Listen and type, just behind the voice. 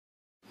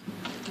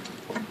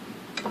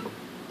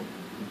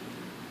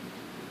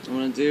I'm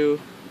gonna do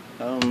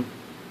a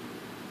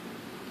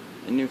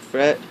new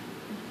fret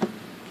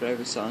for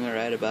every song I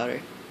write about her.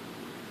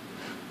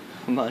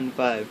 I'm on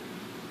 5.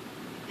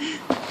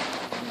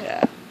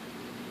 Yeah.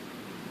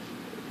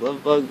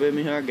 Love bug bit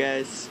me hard,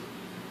 guys.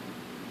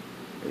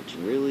 It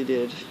really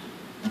did.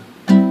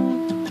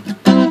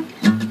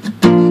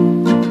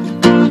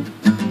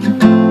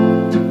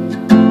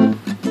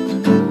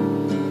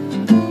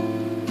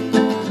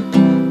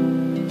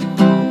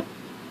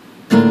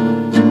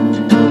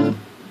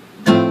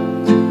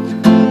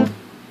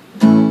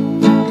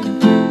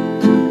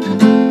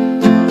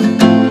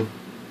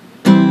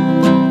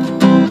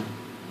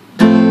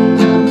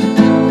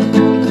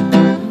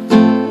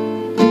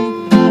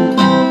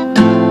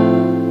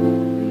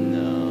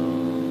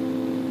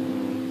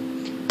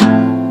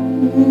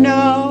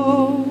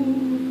 No,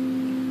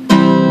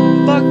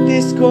 fuck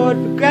this chord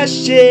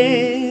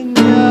progression.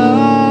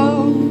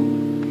 No,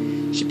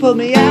 she pulled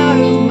me out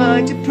of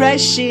my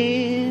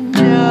depression.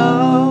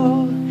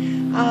 No,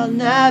 I'll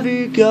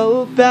never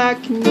go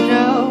back.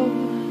 No,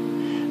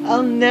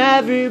 I'll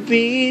never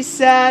be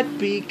sad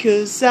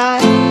because I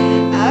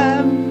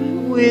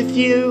am with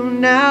you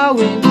now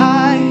and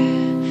I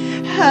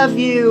have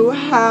you.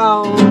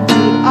 How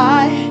did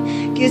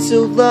I get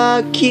so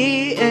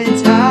lucky?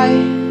 And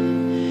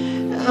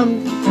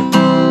I'm the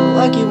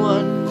lucky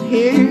one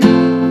here,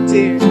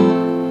 dear.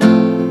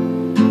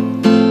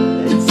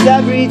 It's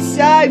every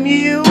time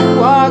you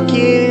walk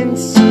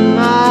into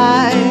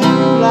my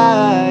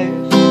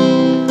life,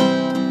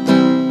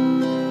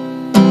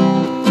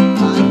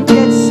 I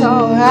get so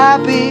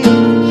happy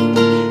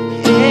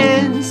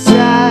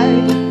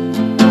inside.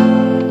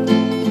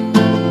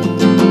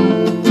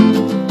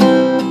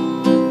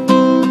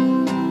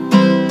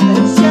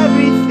 It's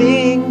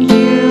everything you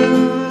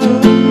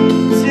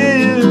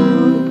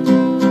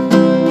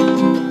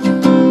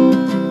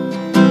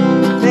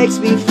makes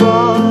me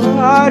fall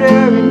harder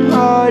and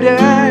harder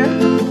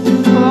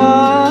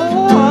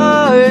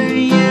for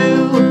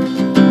you.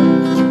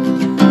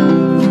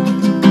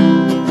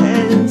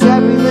 And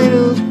every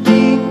little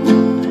thing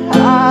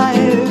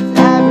I've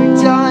ever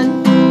done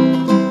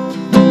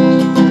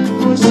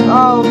was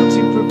all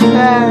to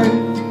prepare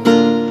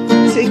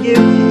to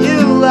give you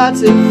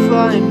lots of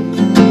fun.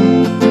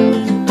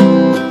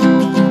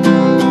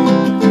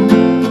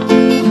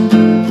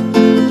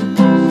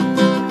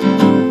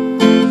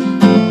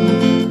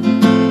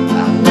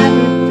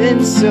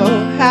 So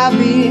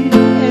happy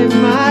in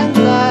my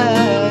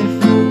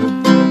life,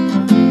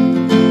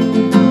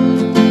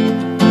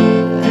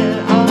 and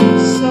I'm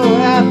so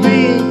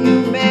happy you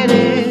made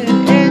it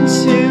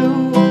into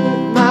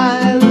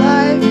my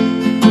life.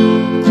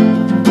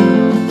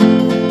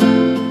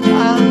 I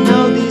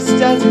know this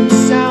doesn't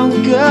sound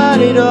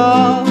good at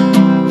all,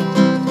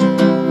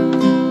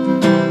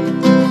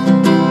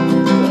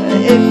 but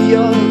if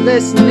you're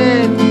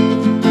listening,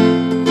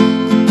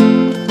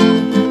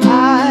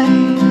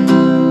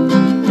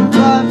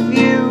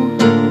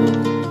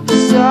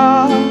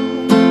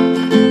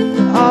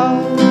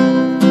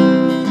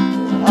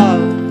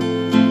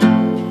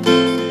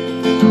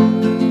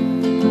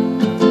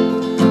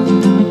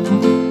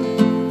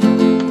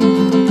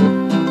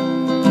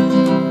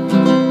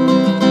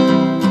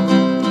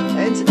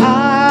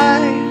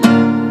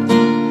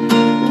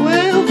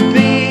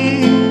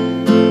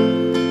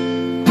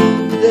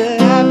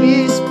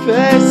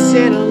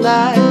 person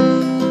alive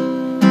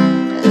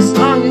as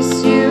long as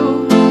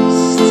you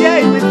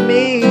stay with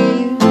me.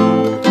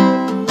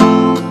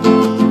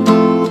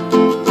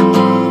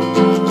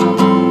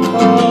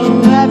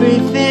 Oh,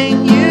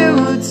 everything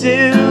you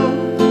do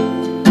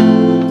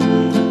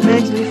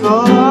makes me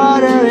fall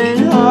harder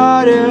and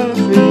harder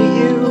for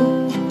you.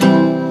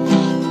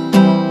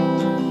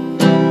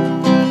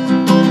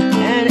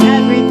 And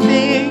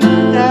everything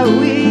that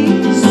we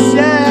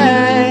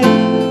say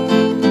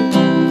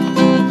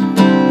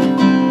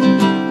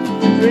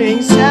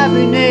brings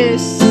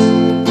happiness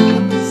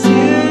to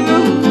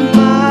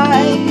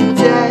my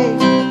day.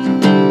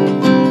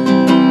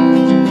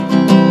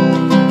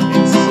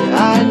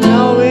 I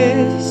know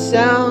it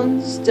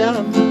sounds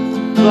dumb,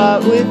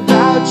 but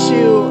without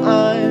you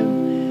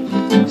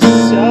I'm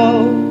so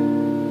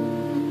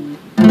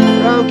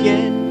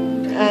broken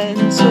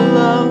and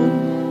alone.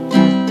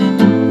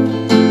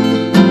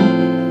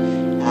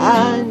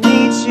 I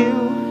need you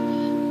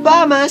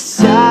by my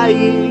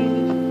side.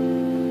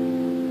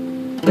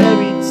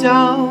 Baby,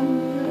 don't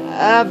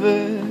ever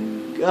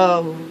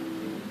go.